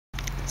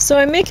So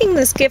I'm making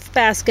this gift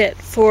basket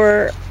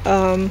for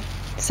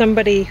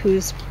somebody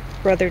whose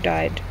brother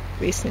died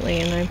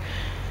recently, and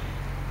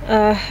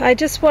I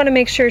just want to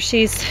make sure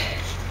she's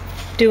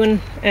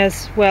doing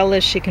as well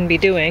as she can be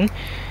doing,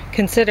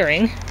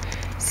 considering.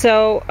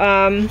 So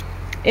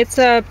it's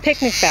a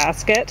picnic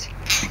basket,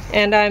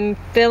 and I'm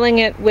filling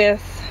it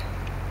with,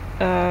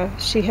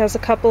 she has a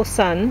couple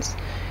sons,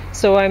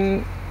 so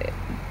I'm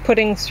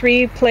putting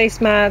 3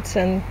 placemats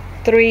and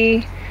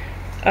 3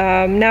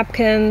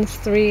 napkins,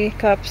 3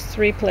 cups,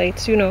 3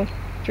 plates,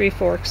 3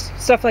 forks,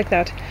 stuff like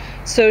that,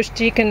 so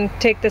she can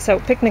take this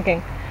out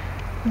picnicking.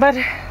 But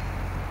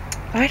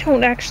I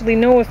don't actually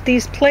know if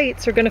these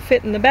plates are going to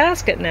fit in the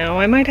basket now.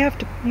 I might have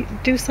to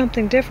do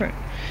something different,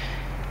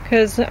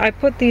 because I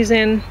put these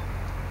in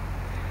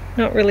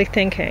not really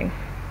thinking.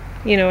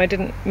 I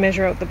didn't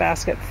measure out the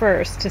basket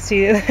first to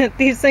see that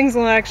these things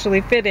will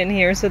actually fit in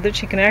here so that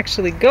she can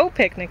actually go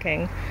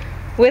picnicking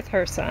with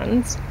her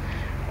sons.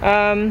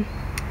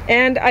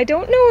 And I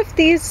don't know if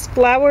these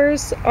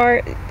flowers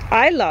are,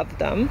 I love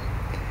them,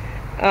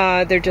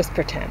 they're just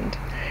pretend,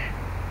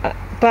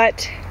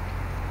 but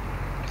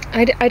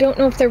I don't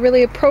know if they're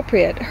really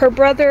appropriate. Her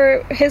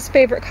brother, his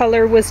favorite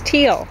color was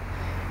teal,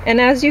 and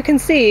as you can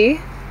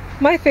see,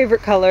 my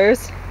favorite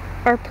colors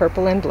are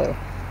purple and blue.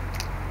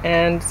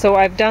 And so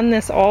I've done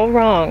this all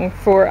wrong.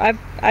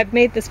 I've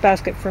made this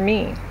basket for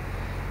me,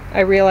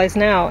 I realize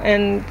now,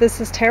 and this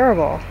is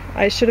terrible.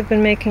 I should have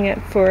been making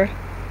it for,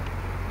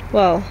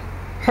 well,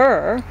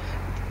 her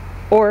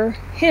or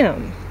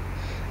him,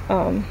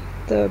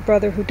 the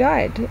brother who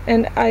died,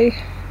 and I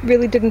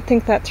really didn't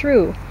think that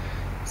through,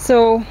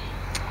 so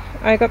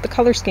I got the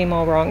color scheme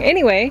all wrong.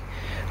 Anyway,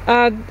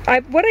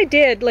 what I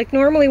did, like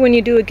normally when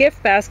you do a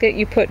gift basket,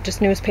 you put just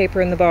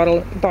newspaper in the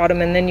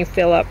bottom and then you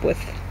fill up with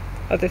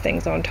other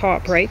things on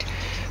top, right?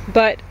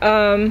 But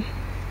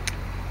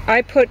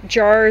I put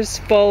jars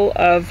full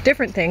of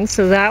different things.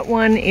 So that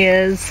one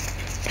is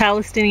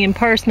Palestinian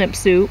parsnip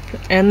soup,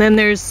 and then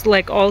there's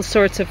like all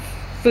sorts of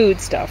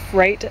food stuff,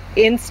 right?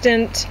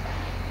 Instant,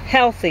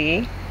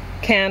 healthy,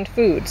 canned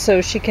food,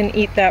 so she can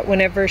eat that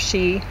whenever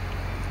she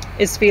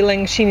is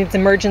feeling she needs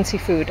emergency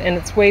food. And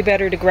it's way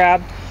better to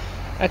grab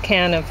a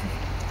can of,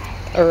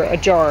 or a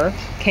jar,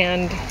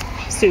 canned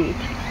soup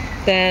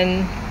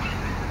than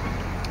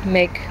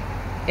make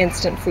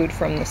instant food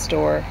from the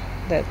store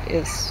that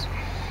is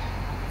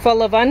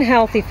full of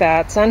unhealthy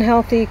fats,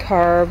 unhealthy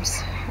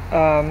carbs,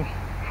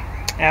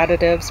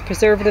 additives,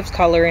 preservatives,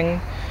 coloring,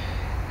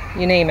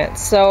 you name it.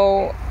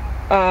 So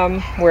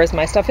whereas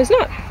my stuff is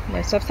not.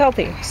 My stuff's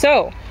healthy.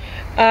 So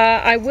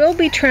I will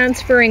be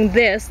transferring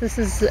this.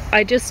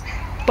 I just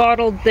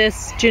bottled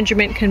this ginger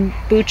mint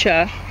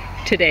kombucha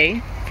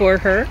today for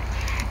her,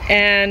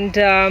 and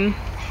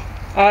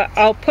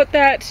I'll put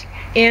that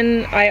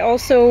in. I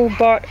also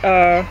bought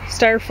a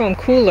styrofoam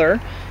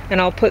cooler, and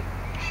I'll put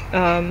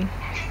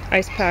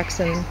ice packs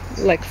and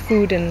like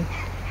food in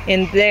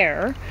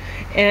there,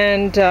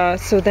 and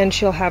so then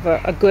she'll have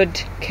a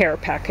good care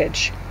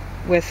package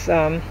with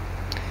an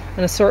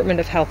assortment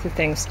of healthy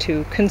things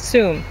to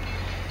consume.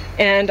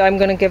 And I'm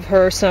going to give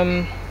her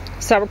some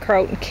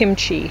sauerkraut and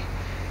kimchi,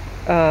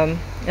 and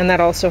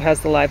that also has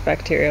the live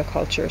bacterial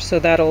culture, so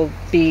that'll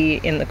be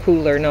in the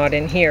cooler, not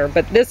in here.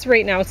 But this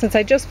right now, since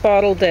I just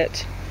bottled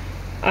it,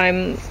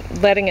 I'm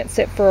letting it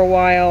sit for a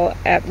while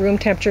at room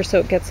temperature so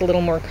it gets a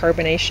little more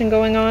carbonation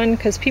going on,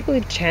 because people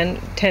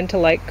tend to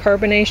like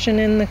carbonation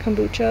in the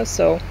kombucha.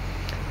 So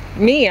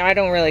me, I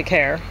don't really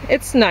care.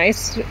 It's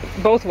nice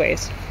both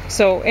ways.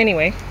 So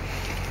anyway,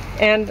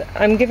 and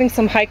I'm giving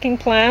some hiking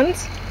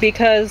plans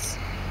because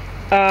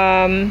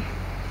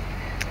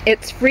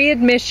it's free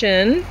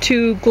admission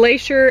to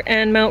Glacier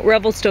and Mount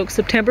Revelstoke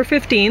September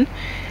 15,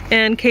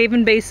 and Cave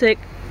and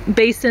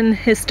Basin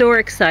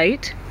Historic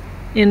Site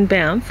in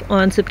Banff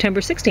on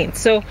September 16th.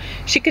 So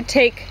she could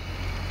take,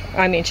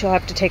 I mean, she'll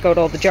have to take out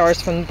all the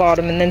jars from the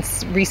bottom and then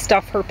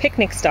restuff her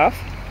picnic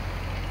stuff,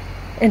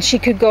 and she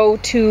could go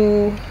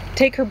to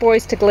take her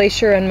boys to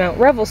Glacier and Mount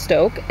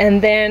Revelstoke,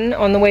 and then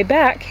on the way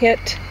back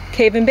hit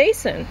Cave and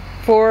Basin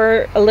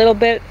for a little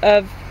bit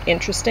of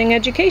interesting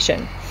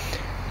education.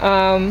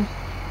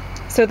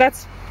 So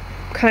that's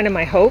kind of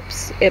my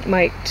hopes. It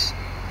might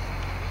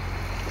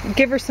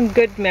give her some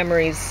good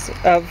memories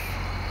of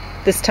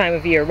this time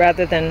of year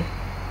rather than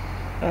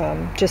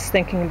just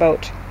thinking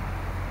about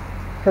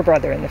her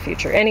brother in the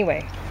future.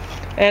 Anyway,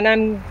 and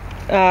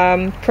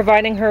I'm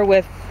providing her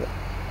with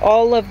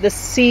all of the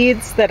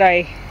seeds that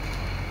I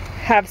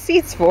have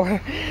seeds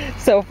for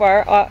so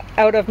far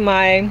out of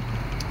my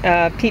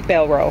peat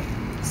bale row,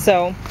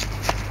 so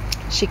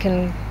she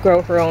can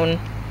grow her own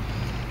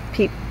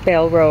peat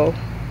bale row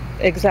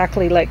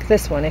exactly like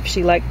this one if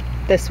she liked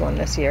this one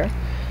this year.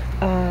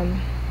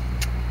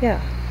 Yeah,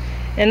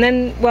 and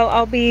then, well,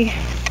 I'll be,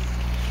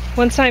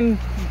 once I'm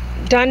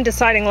done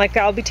deciding, like,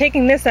 I'll be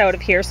taking this out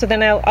of here, so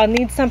then I'll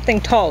need something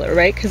taller,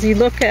 right? Because you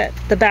look at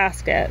the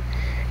basket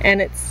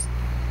and it's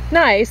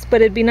nice,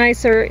 but it'd be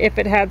nicer if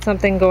it had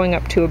something going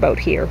up to about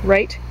here,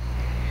 right?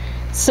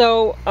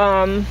 So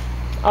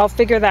I'll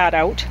figure that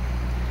out.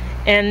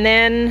 And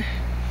then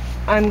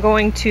I'm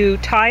going to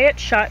tie it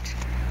shut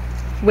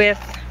with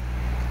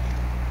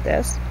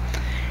this.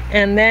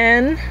 And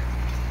then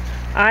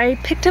I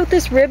picked out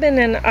this ribbon,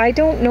 and I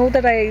don't know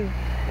that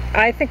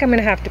I think I'm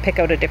gonna have to pick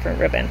out a different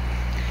ribbon.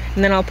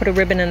 And then I'll put a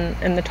ribbon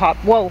in the top.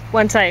 Well,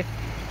 once I,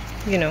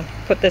 you know,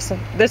 put this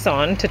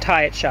on to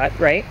tie it shut,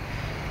 right?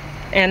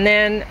 And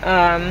then,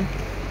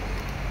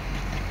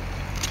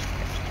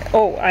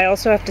 oh, I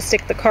also have to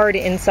stick the card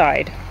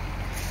inside,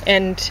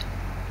 and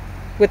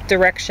with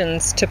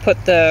directions to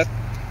put the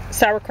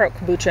sauerkraut,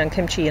 kombucha, and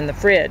kimchi in the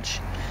fridge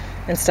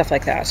and stuff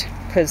like that,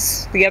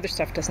 because the other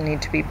stuff doesn't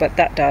need to be, but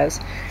that does.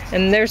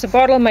 And there's a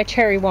bottle of my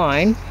cherry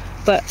wine,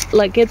 but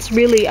like, it's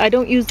really, I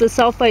don't use the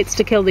sulfites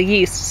to kill the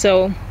yeast,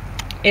 so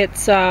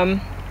it's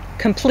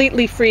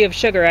completely free of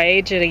sugar. I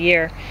age it a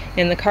year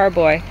in the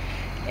carboy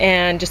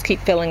and just keep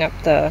filling up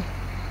the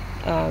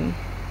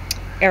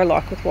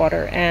airlock with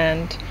water.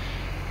 And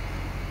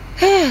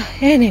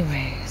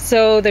anyway,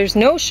 so there's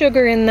no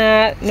sugar in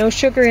that, no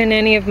sugar in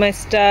any of my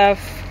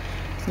stuff.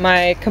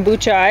 My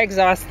kombucha, I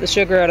exhaust the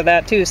sugar out of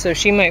that too, so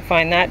she might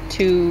find that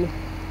too,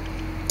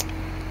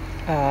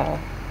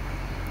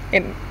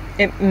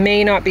 it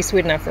may not be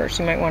sweet enough for her.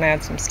 She might want to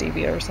add some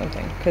stevia or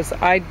something, because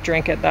I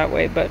drink it that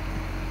way, but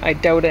I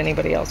doubt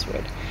anybody else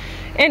would.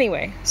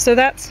 Anyway, so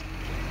that's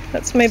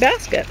my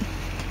basket.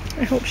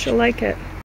 I hope she'll like it.